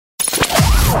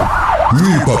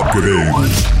Ncipha Bugebengu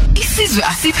Isizwe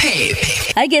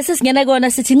asiphephe. Ake sesingena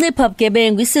kona sithi Ncipha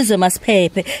Bugebengu isizwe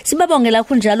masiphephe. Sibabongela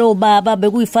kakhulu njalo ubaba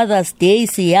bekuyiFathers Day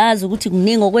siyazi ukuthi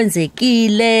kuningi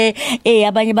okwenzekile,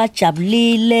 abanye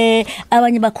bajabulile,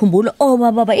 abanye bakhumbula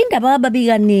baba indaba ababi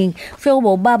kaningi. Ufike ube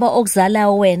ubaba okuzala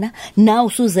wena, nawe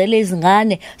usuzele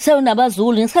izingane,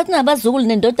 sewunabazukulu, ngesikhathi unabazukulu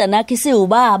nendodana yakhe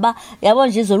siubaba, yabo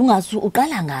nje izolo ungazi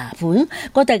uqala ngaphi.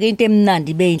 Kodwa ke into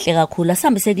emnandi beyinhle kakhulu.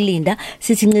 Asambe sekulinda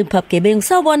sithi Ncipha Bugebengu.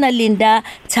 Sawubona Linda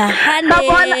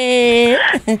Thahane.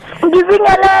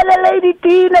 Ngizingelele Lady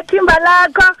T nethimba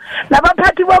lakho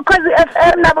nabaphathi bokhozi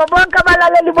FM nabo bonke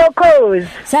abalaleli bokhozi.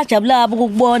 Sajabula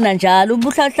ukukubona njalo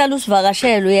ubuhlahlala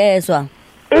usivakashela uyezwa.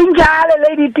 Injalo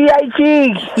Lady T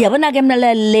ayijiki. Yabona ke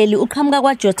mnalaleli uqhamuka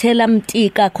kwa Jotela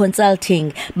Mtika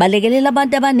Consulting balekelela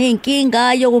abantu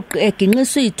abanenkinga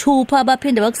yokuginqisa izithupha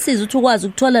abaphinde bakusiza ukuthi ukwazi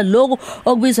ukuthola lokho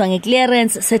okubizwa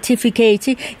ngeclearance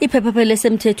certificate iphepha phela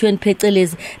esemthethweni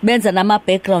phecelezi benza nama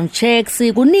background checks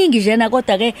kuningi njena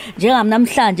kodwa ke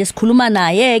njengamnamhlanje sikhuluma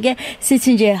naye ke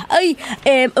sithi nje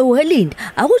Linda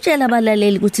akutshela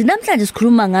abalaleli ukuthi namhlanje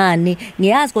sikhuluma ngani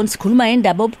ngiyazi konke sikhuluma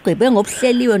indaba obugebengu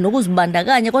obuhleliwe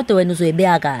nokuzibandakanya kodwa wena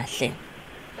uzoyibeka kahle.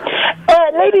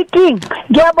 Lady T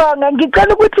ngiyabonga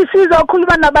ngicela ukuthi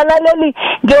sizokhuluma nabalaleli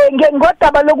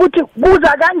ngodaba lokuthi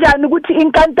kuza kanjani ukuthi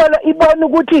inkantolo ibone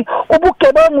ukuthi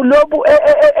ubugebengu lobu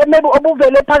maybe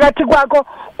obuvele phakathi kwakho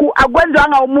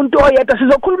akwenzanga umuntu oyedwa.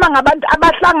 Sizokhuluma ngabantu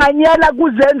abahlanganyela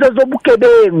kuzenzo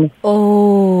zobugebengu.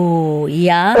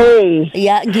 Ya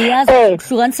ngiyazi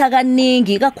ukuhlukanisa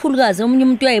kaningi kakhulukazi omunye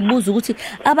umuntu uyayibuza ukuthi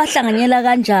abahlanganyela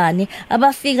kanjani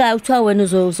abafika uthiwa wena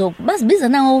bazibiza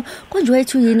nango konje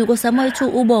wethu yini kosamo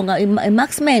wethu ubonga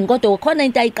iMaxman kodwa khona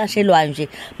into ayiqashelwa nje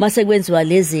mase kwenziwa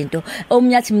lezi zinto.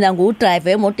 Omnyathi mina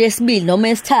ngudriver emoto yesibili noma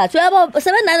esithathu yabo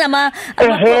sebenana ama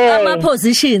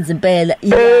positions impela.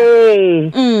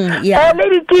 Lady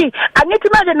T angithi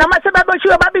manje noma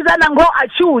sebaboshiwe babizana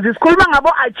ngo-accuse sikhuluma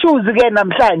ngabo-accuse ke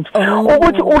namhlanje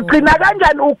ukuthi ugcina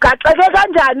kanjani ugaxeke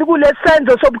kanjani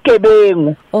kulesenzo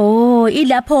sobugebengu.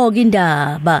 Ilapho ke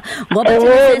indaba ngoba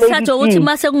sesatho ukuthi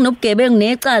mase kunobugebengu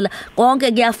necala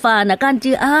konke kuyafana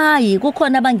kanti hayi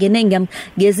kukhona abangene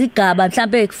ngezigaba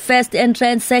mhlambe first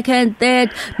entrance second third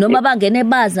noma bangene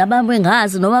bazi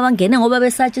ababengazi noma bangene ngoba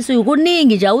besatshisiwe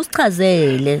kuningi nje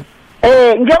usichazele.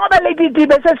 Njengoba Lady T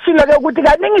bese sishilo ke ukuthi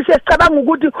kaningi siyacabanga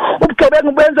ukuthi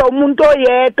ubugebengu benza umuntu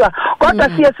oyedwa kodwa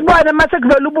siye sibone mase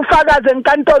kuvela ubufakazi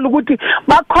enkantolo ukuthi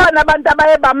bakhona abantu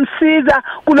abaye bamsiza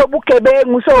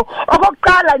kulobugebengu. So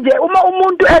okokuqala nje uma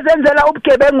umuntu ezenzela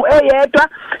ubugebengu eyedwa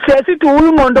sesithi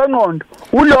uyingqondongqondo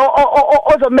ulo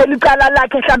ozomela icala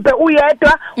lakhe mhlambe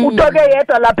uyedwa utoke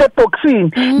yedwa lapha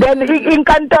eboxini then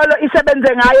inkantolo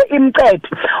isebenze ngayo imcethe.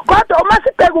 Kodwa uma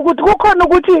sibheka ukuthi kukhona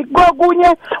ukuthi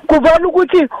kokunye kuvela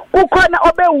ukuthi kukhona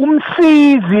obe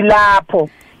umsizi lapho.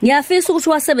 Ngiyafisa ukuthi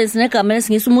wasebenzise negama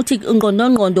lesingisi umuthi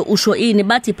ingqondongqondo usho ini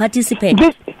bathi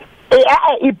participate.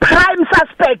 I-prime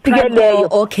suspect ke leyo.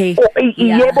 Okay.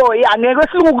 Yebo angeke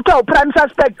silungu kuthiwa prime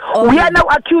suspect uyena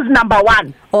accused number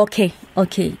 1. Okay.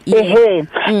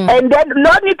 And then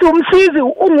lo nithi umsizi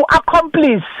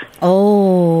ungu-accomplice.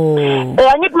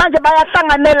 Angithi manje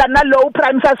bayahlanganela nalo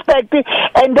prime suspect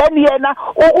and then yena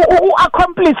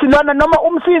u-accomplice lona noma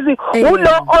umsizi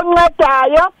ulo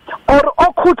oncedayo or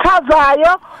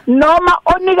okhuthazayo noma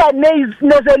onika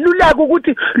nezeluleko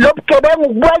ukuthi lo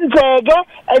bugebengu kwenzeke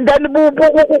and then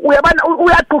uyabana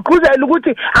uyagqugquzela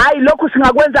ukuthi hayi lokho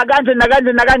singakwenza kanje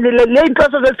nakanje le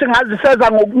inhloso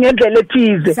zesingaziseza ngendlela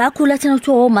ethize. Sakhula thina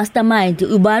uthiwa mastermind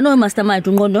ubani mastermind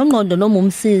ungqondongqondo noma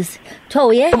umsizi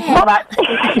tho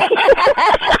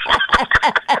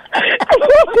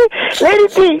Lady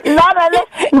T lana le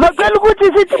ngicela ukuthi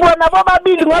sithi bona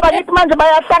bobabili ngoba ngithi manje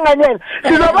bayahlanganyela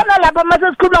sizobona lapha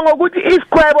mase sikhuluma ngokuthi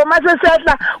isigwebo mase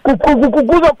sehla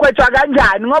kuzogwetshwa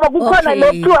kanjani ngoba kukhona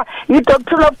lokuthiwa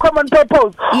i-doctrine of common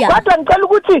purpose. Kodwa ngicela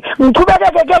ukuthi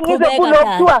ngiqhubekeke ke ngize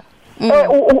kulokuthiwa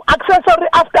accessory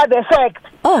after the fact.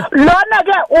 Lona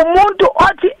ke umuntu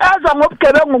othi ezwa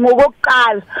ngobugebengu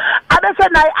ngokuqala abese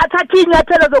naye athatha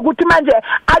inyathelo zokuthi manje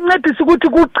ancedise ukuthi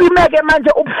kucimeke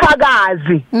manje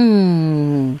ubufakazi.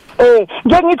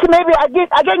 Ngithi maybe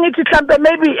ake ngithi mhlambe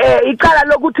maybe icala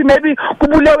lokuthi maybe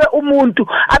kubulewe umuntu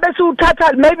abese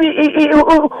uthatha maybe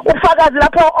ufakazi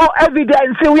lapho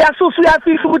evidence uyasusa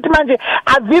uyafihla ukuthi manje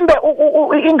avimbe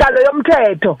ingalo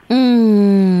yomthetho.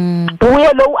 Uye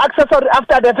lo accessory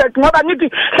after the fact ngoba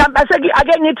ngithi mhlambe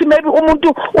ake ngithi maybe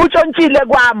umuntu utshontshile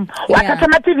kwami wathatha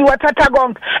ama TV wathatha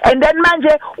konke and then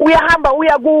manje uyahamba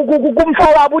uya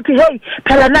kumfowabo uthi hey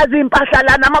phela nazi impahla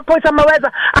lana amaphoyisa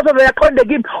amaweza azobe yaqonde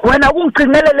kimi wena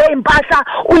ungigcinele le impahla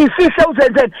uyifihle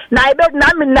uzenzeni naye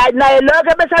nami naye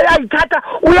lokho bese ayithatha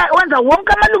wenza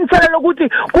wonke amalungiselelo ukuthi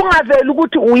kungaveli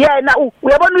ukuthi uyena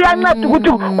uyabona uyanceda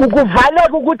ukuthi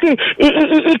kuvaleke ukuthi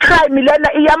icrime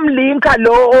lena iyamlinka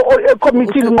lo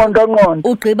committee ngqondongqondo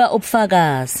ugqiba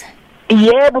ubufakazi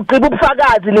yebo ugqiba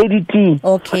ubufakazi Lady T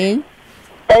okay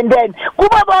and then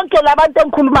kuba bonke labantu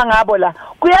engikhuluma ngabo la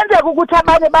kuyenzeka ukuthi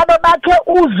abanye babe bakhe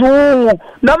uzungu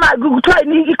noma kuthiwa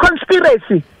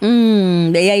i-conspiracy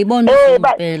beyayibona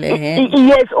impela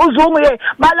yes uzungu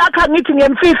balakha ngithi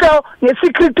ngemfihlo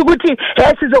ngesecret ukuthi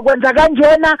sizokwenza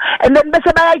kanjena and then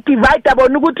bese bayayidivide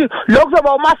bona ukuthi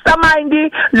lokuzoba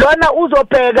umastermind lona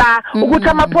uzobheka ukuthi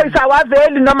amaphoyisa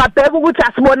awaveli noma bheka ukuthi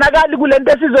asibonakali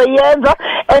kulento esizoyenza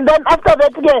and then after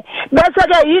that ke bese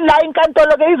ke yila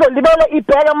inkantolo ke izolibele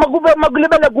ibheka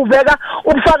makulibele kuveka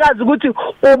ubufakazi ukuthi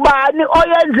ubani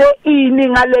oyenze ini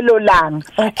ngalelo langa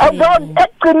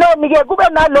ekugcineni ke kube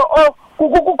nalo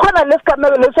kukhona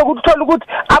lesigameko lesokuthi uthola ukuthi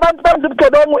abantu benza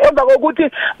ubugebengu emva kokuthi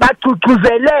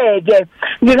bagcugcuzeleke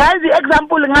ngingazi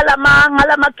example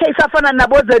ngalama case afana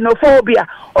nabo xenophobia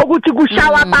ukuthi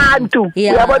kushawa abantu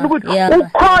uyabona ukuthi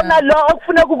ukhona lo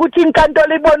okufuneka ukuthi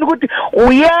inkantolo ibone ukuthi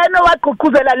uyena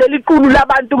wagcugcuzela leli qulu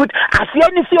labantu ukuthi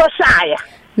asiyeni siyoshaya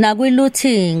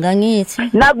nakwi-looting angithi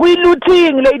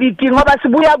nakwi-looting Lady T ngoba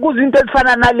sibuya kuzo into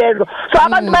ezifana nalezo so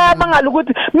abantu bayabangala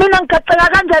ukuthi mina ngigaceka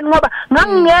kanjani ngoba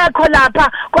ngangingekho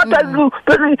lapha kodwa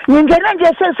ngingene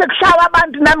nje sekushawa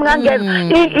abantu nami ngangena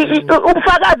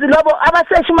ubufakazi lobo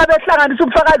abaseshi mabehlanganisa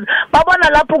ubufakazi babona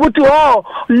lapho ukuthi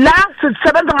la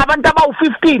sisebenza ngabantu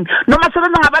abawu-15 noma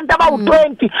sisebenza ngabantu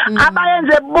abawu-20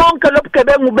 abayenze bonke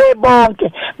lobugebengu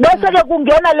bebonke bese ke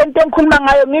kungena lento engikhuluma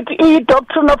ngayo ngithi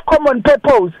i-doctrine of common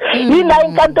purpose yila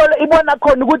inkantolo ibona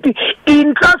khona ukuthi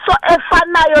inhloso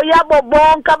efanayo yabo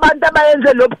bonke abantu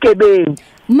abayenze lobugebengu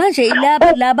manje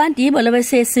labantu yibo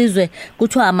labesesizwe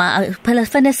kuthiwa phela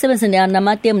sifanele sisebenze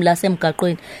namatemu la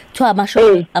semgaqweni kuthiwa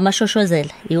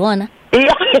amashoshozela yiwona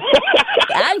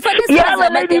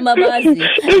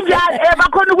injalo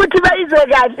bakhona ukuthi bayize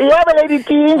kahle yebo Lady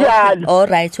T injalo all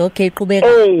right okay qhubeka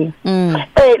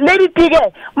Lady T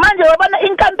ke manje wabona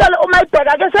inkantolo uma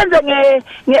ibheka ke senze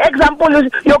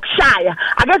ngeexample yokushaya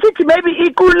ake sithi maybe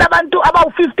iqulu labantu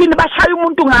abawu-15 bashaya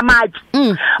umuntu ngamatshe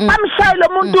bamshaya lo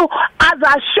muntu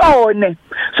azashone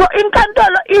so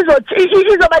inkantolo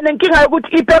izoba nenkinga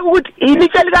yokuthi ibheke ukuthi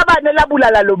ilitshe likabani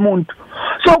labulala lo muntu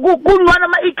so kungcono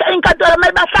inkantolo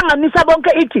mayibahlanganisa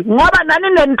bonke ithi ngoba nani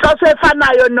nenhloso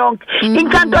efanayo nonke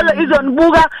inkantolo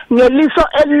izonibuka ngeliso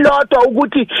elilodwa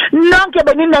ukuthi nonke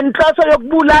beninenhloso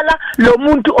yokubulala lo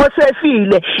muntu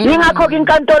osefile ingakho ke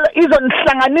inkantolo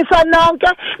izonihlanganisa nonke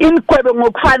inigwebe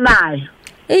ngokufanayo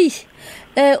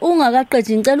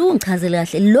ungakaqedi ngicela ungichazele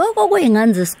kahle lokho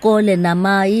kuyingane zesikole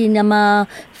namayini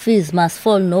ama-fees must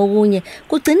fall nokunye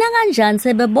kugcina kanjani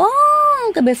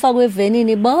sebebonke befakwe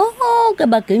evenini bonke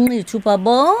baginqa iy'thupha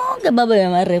bonke babe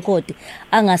amarekhodi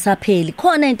angasapheli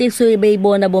khona into ekusuke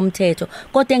beyibona bomthetho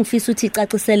kodwa engifisa ukuthi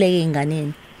icaciseleke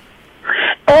ey'nganeni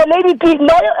Lady T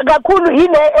leyo kakhulu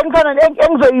yile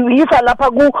engizoyisa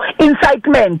lapha ku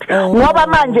incitement ngoba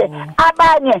manje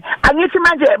abanye angithi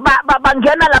manje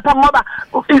bangena lapha ngoba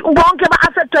bonke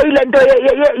ba-affectwa yilento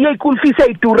ye-school fees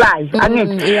eyidurayo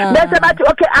angithi bese bathi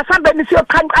okay asihambeni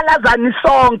siyoqhanqalazani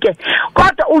sonke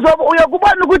kodwa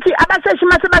uyokubona ukuthi abaseshi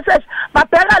masebaseshi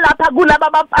babheka lapha kulaba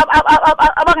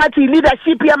abangathi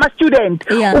leadership yama-student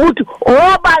ukuthi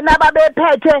obani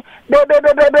ababephethe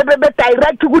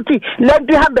be-direct ukuthi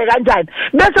lento ihambe kanjani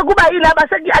bese kuba yilaba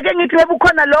ake ngithi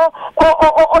bekukhona lo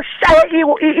oshaye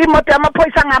imoto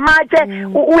yamaphoyisa ngamatshe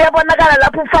uyabonakala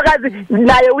lapho ufakazi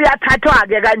naye uyathathwa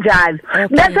ke kanjalo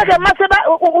bese ke mase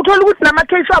uthola ukuthi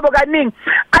nama-case wabo kaningi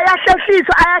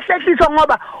ayahlehliswa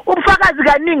ngoba ubufakazi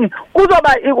kaningi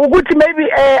kuzoba ukuthi maybe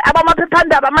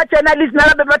abamaphephandaba ama-journalist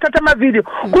nalabo bathatha amavideo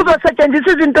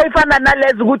kuzosetshenziswa izinto ey'fana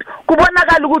nalezi ukuthi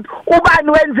kubonakala ukuthi ubani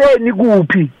wenzeni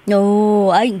kuphi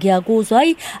hayi ngiyakuzwa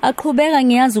hayi aqhubeka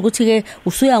ngiyazi ukuthi-ke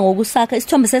usuya ngokusakha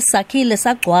isithombe sesisakhile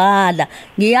sagcwala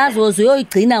ngiyazi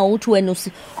uyoyigcina ngokuthi wena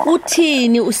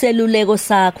uthini useluleko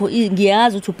sakho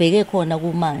ngiyazi ukuthi ubheke khona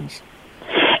kumanje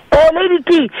Lady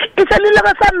T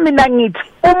iseluleko sami mina ngithi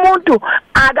umuntu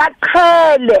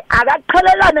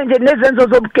akaqhelelane nje nezenzo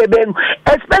zobugebengu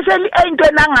especially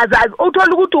ey'ntweni angazazi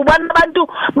uthola ukuthi ubona abantu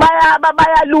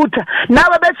bayalutha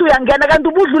nawe bese uyangena kanti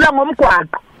ubudlula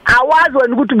ngomgwaqo awazi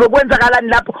wena ukuthi bekwenzakalani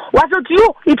lapho wasuthi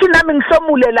ithi nami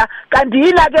ngihlomule la kanti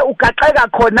yila ke ugaxeka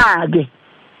khona ke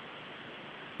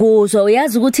Uzwa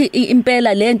uyazi ukuthi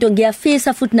impela lento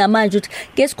ngiyafisa futhi namanje ukuthi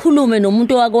ke sikhulume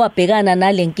nomuntu wake wabhekana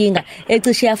nalenkinga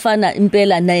ecishe yafana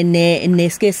impela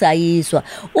nesike sayizwa.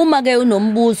 Uma ke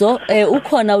unombuzo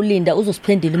ukhona uLinda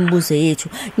uzosiphendula imibuzo yethu.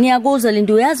 Ngiyakuzwa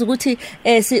Linda uyazi ukuthi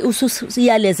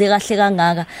usiyaleze kahle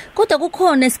kangaka kodwa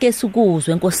kukhona esike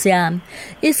sikuzwe Nkosi yami.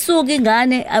 Isuka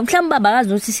ingane mhlawumbe babakazi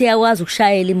ukuthi siyakwazi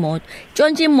ukushayela imoto.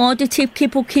 Tshontsha imoto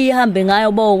ikhipha ukey ihambe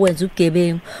ngayo bawokwenza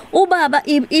ubugebengu. Ubaba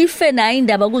ife nayo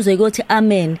indaba kuze ukuthi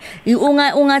amen.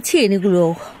 Ungathini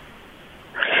kuloko?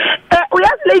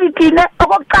 Uyazi lady Thine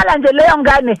okokuqala nje leyo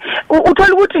ngane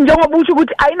uthola ukuthi njengoba usho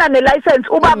ukuthi ayina nelicense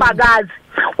ubaba akazi.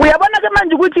 Uyabona ke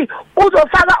manje ukuthi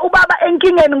uzofaka ubaba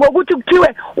enkingeni ngokuthi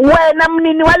kuthiwe wena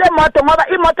mnini wale moto ngoba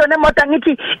imoto nemoto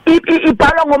ngithi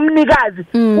ibhalwa ngomnikazi.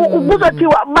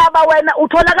 Kuzothiwa baba wena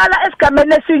utholakala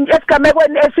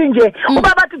esigamekweni esinje.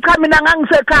 Ubaba athi cha mina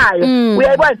ngangisekhaya.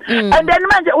 Uyayibona? And then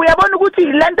manje uyabona ukuthi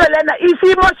lento lena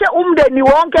isimoshe umndeni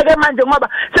wonke ke manje ngoba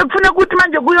sekufuna ukuthi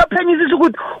manje kuyophenyisisa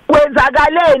ukuthi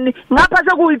kwenzakaleni ngapha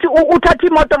sekuyithi uthatha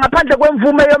imoto ngaphandle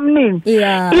kwemvume yomnini.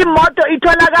 Imoto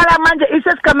itholakala manje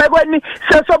sesigamekweni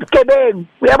sesobugebengu.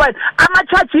 Uyabona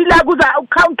ama-charge la kuza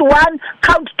count 1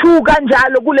 count 2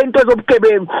 kanjalo kule nto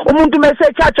zobugebengu. Umuntu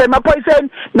mase charge emaphoyiseni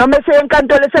noma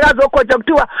esenkantolo sekazogoja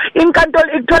kuthiwa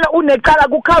inkantolo ikuthola unecala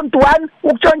ku count 1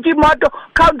 ukutshontsha imoto,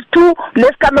 count 2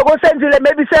 lesigameko senzile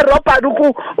maybe se robbery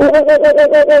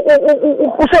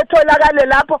usetholakale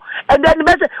lapho, and then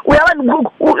bese uyabona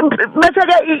bese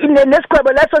ke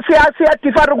nesigwebo leso siya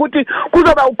differ ukuthi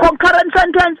kuzoba concurrent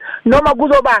sentence noma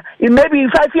kuzoba maybe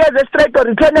 5 years straight or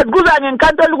return kuza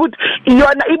ngenkantolo ukuthi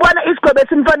iyona ibona isigwebo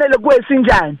esimfanele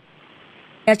kuwesinjani.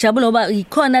 Yajabula ngoba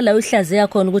ikhona la uhlaziya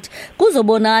khona ukuthi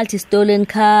kuzobonakala ukuthi stolen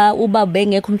car ubaba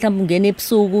bengekho mhlawumbe ungena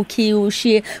ebusuku ukhiya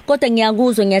ushiye kodwa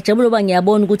ngiyakuzwa ngiyajabula ngoba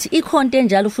ngiyabona ukuthi ikhonto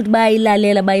enjalo futhi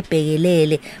bayilalela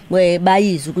bayibhekelele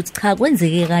bayizwe ukuthi cha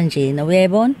kwenzeke kanjena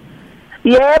uyayibona.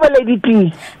 Yebo lady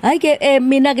T. Ayike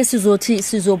mina ke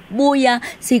sizobuya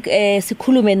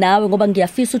sikhulume nawe ngoba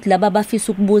ngiyafisa ukuthi laba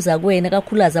abafisa ukubuza kuwena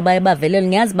kakhulukazi abaye bavelele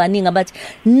ngiyazi baningi abathi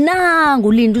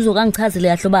nangu Linda uzokangichazele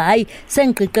kahle ba hayi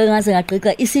sengiqiqe ngaze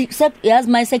ngaqiqa yazi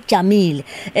maye sekujamile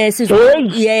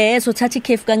so thatha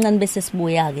ikhefu kancane bese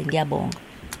sibuya ke ngiyabonga.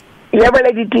 Yebo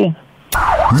lady T.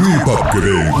 Ncipha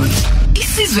Bugebengu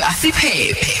isizwe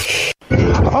asiphephe.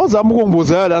 Awuzama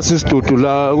ukungibuzela la sisidudu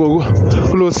la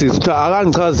kulosizwe ukuthi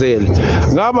akangichazele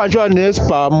ngabanjwa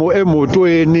nesibhamu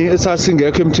emotweni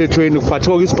esasingekho emthethweni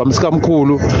kuphathwa isibhamu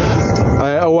sikamkhulu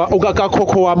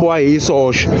ukakakhokho wami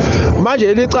wayisosha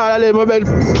manje licala lema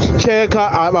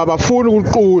belichecka abafuni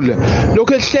ukuqula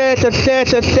lokho ehlehle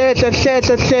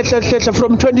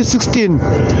from 2016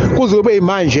 kuze kube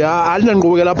imanje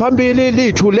alinanqubekela phambili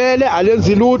lithulele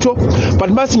alenzi lutho but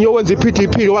mase ngiyokwenza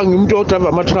iPDP wangimuntu odrive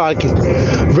ama truck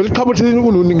vele qhamuthi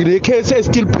ngile case is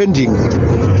still pending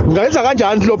ngayenza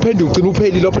kanjani lo pending ugcina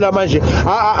uphelile lo phela manje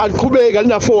aliqhubeki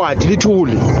alina forward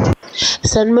lithule.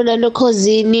 Sanibona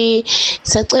nokhosini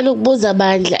sacela ukubuza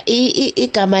bandla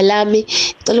igama lami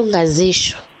ngicela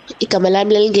ungazisho igama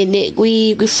lami lalingene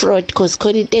kwi fraud because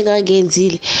khona into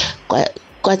engangenzile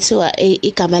kwathiwa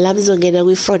igama lami lizongena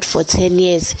kwi fraud for 10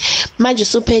 years manje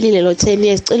usuphelile lo 10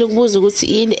 years cela ukubuza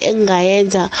ukuthi yini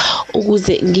engayenza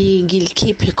ukuze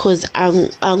ngilikhiphe because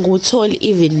angutholi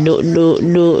even no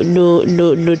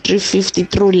 350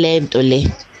 through lento le.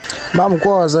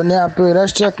 Mamkhoza niyaphila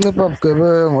sicheck Ncipha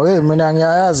Bugebengu mina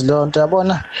ngiyayazi lo nto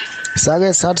yabona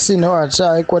sake sathi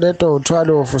sinowatha ikweleto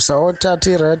uthwalofu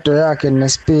sawothatha iredio yakhe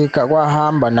nespeaker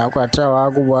kwahamba nakwatha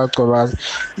wakubagcobaza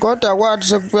kodwa kwathi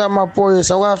sekubuya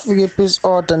amaphoyisa kwafika ipeace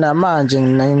order namanje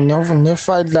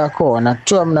ngine-file la khona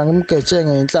kuthiwa mina ngimgeje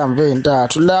ngeinhlamvu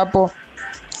ezintathu lapho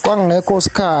kwangekho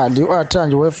sikhali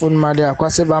wathanje wefuna imali yakho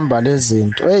asebamba lezi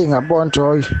zinto ngabona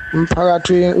Joy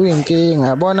umphakathi uyinkinga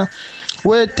yabona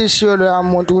wetishiwe lo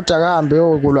yamuntu ukuthi akahambe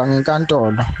yokulwa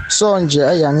ngenkantolo so nje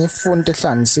ayangifuna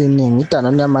ehlanisiningi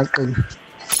idana yamaqini.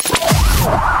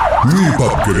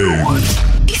 Ncipha Bugebengu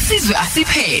isizwe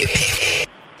asiphephe.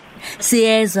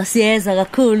 Siyeza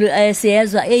kakhulu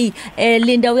siyezwa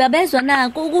Linda uyabezwa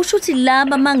nako ukusho ukuthi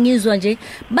laba mangizwa nje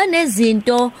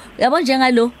banezinto yabo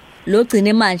njengalo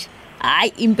gcine manje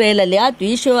hayi impela le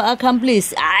adwisho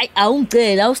accomplice hayi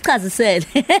awungicela awusichazisele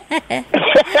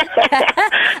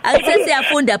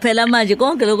akusesiyafunda phela manje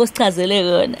konke lokho sichazele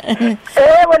kona.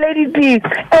 Lady T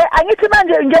angithi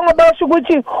manje njengoba usho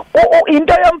ukuthi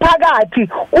into yomphakathi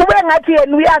ube ngathi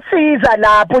yena uyasiza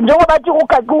lapho njengoba bathi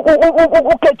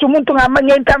ugeje umuntu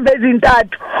ngamanye intambo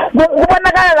ezintathu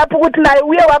kubonakala lapho ukuthi naye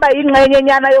uye waba yingxenye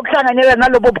nyana yokuhlanganyela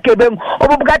nalobo bugebengu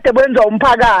obukade bwenza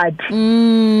umphakathi.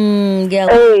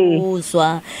 Ngiyakuzwa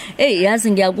ngiyakuzwa.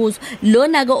 Yazi ngiyakuzwa.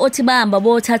 Lona ke othi bahamba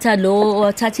bothatha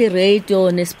wathatha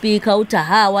iRadio nespeaker uthi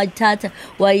ha wathatha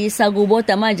wayisa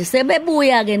kuboda manje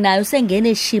sebebuya ke nayo sengene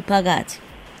eshiphakathi.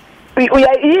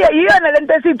 Iyona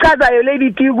lento esichazayo lady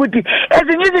D ukuthi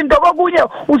ezinye izinto kokunye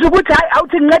usukuthi hayi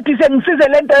awuthi ngincedise ngisize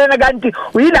lento yena kanti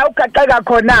uyila ugaxeka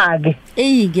khona ke.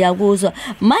 Ngiyakuzwa.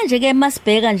 Manje ke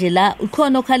masibheka nje la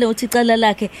ukhona okhale uthi icala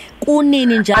lakhe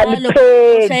kunini njalo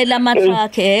ushayela ama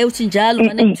truck uthi njalo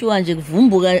manje kuthiwa nje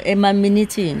kuvumbuka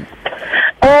emaminithini.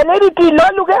 Lady D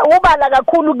lolu ke ubala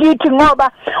kakhulu kithi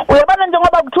ngoba uyabona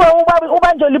njengoba kuthiwa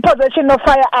ubanjwe lipossession of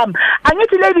firearm.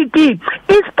 Angithi Lady D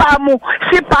ispamu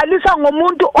sibhaliswa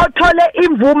ngomuntu othole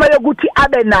imvume yokuthi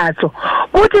abe naso.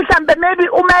 Kuthi mhlambe maybe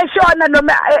umeshona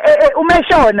noma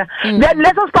umeshona then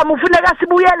leso spamu ufuneka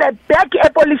sibuyele back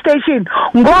e-police station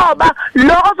ngoba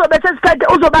lo ozobe sesiphethe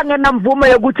uzobangena mvume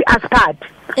yokuthi asiphathe.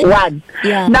 One.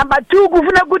 Number 2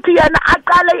 kufuna ukuthi yana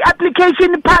aqale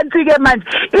iapplication phansi ke manje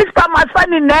ispamu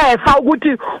asifani nefa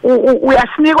ukuthi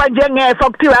uyasinikwa njengefa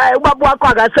ukuthiwa ubaba wakho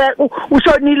akase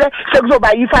ushonile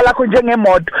sekuzoba yifa lakho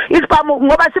njengemoto. Ispamu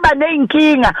ngoba siba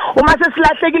neinkinga uma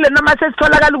sesilahlekile noma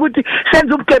sesitholakala ukuthi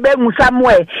senze ubugebengu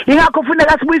somewhere ingakho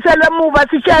kufuneka sibuyiselwe emuva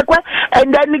sichekwe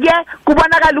and then ke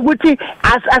kubonakala ukuthi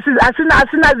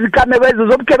asinazigameko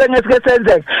zobugebengu esike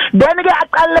senzeke then ke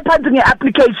aqale phansi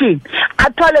ngeapplication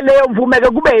athole leyo mvume ke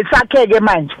kube yisakheke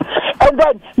manje. And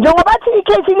then njengoba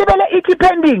icase libele ithi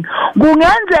pending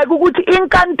kungenzeka ukuthi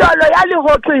inkantolo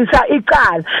yalihoxisa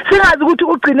icala singazi ukuthi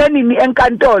ugcine nini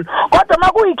enkantolo kodwa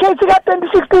makuyicase ka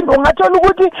 2016 ungathola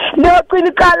ukuthi leyoqina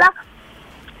icala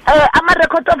ama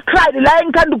records of trial la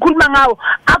engithanda ukukhuluma ngawo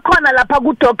akhona lapha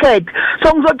ku docket.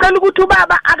 So ngizocela ukuthi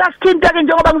ubaba akasithinte ke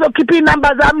njengoba ngizokhipha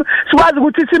inamba zami sikwazi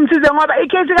ukuthi simsize ngoba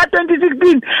icase ka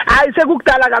 2016 hayi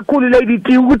sekukudala kakhulu lady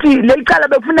D ukuthi lelicala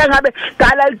bekufuneka ngabe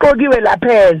dala liqokiwe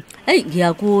laphela.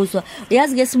 Ngiyakuzwa.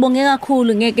 Uyazi ke sibonge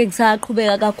kakhulu ngeke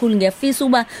ngisaqhubeka kakhulu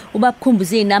ngiyafisa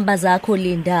ubakhumbuze inamba zakho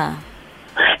Linda.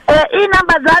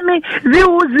 Inamba zami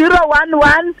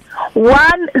zi011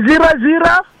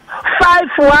 100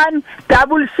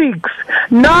 5166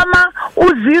 noma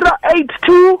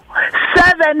u082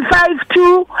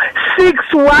 752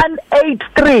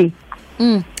 6183.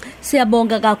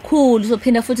 Siyabonga kakhulu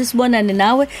sophinda futhi sibonane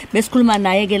nawe besikhuluma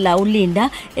naye ke la uLinda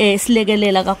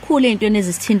silekelela kakhulu ezintweni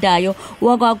ezisithintayo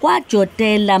wakwa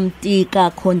Jotela Mtika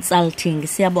Consulting.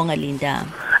 Siyabonga Linda.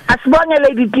 Asibonge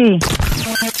Lady D.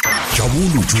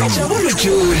 Jabulu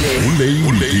Jule.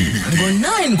 Ngo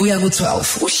 9 kuya ku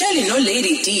 12 uhleli no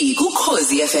Lady D ku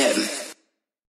Khosi FM.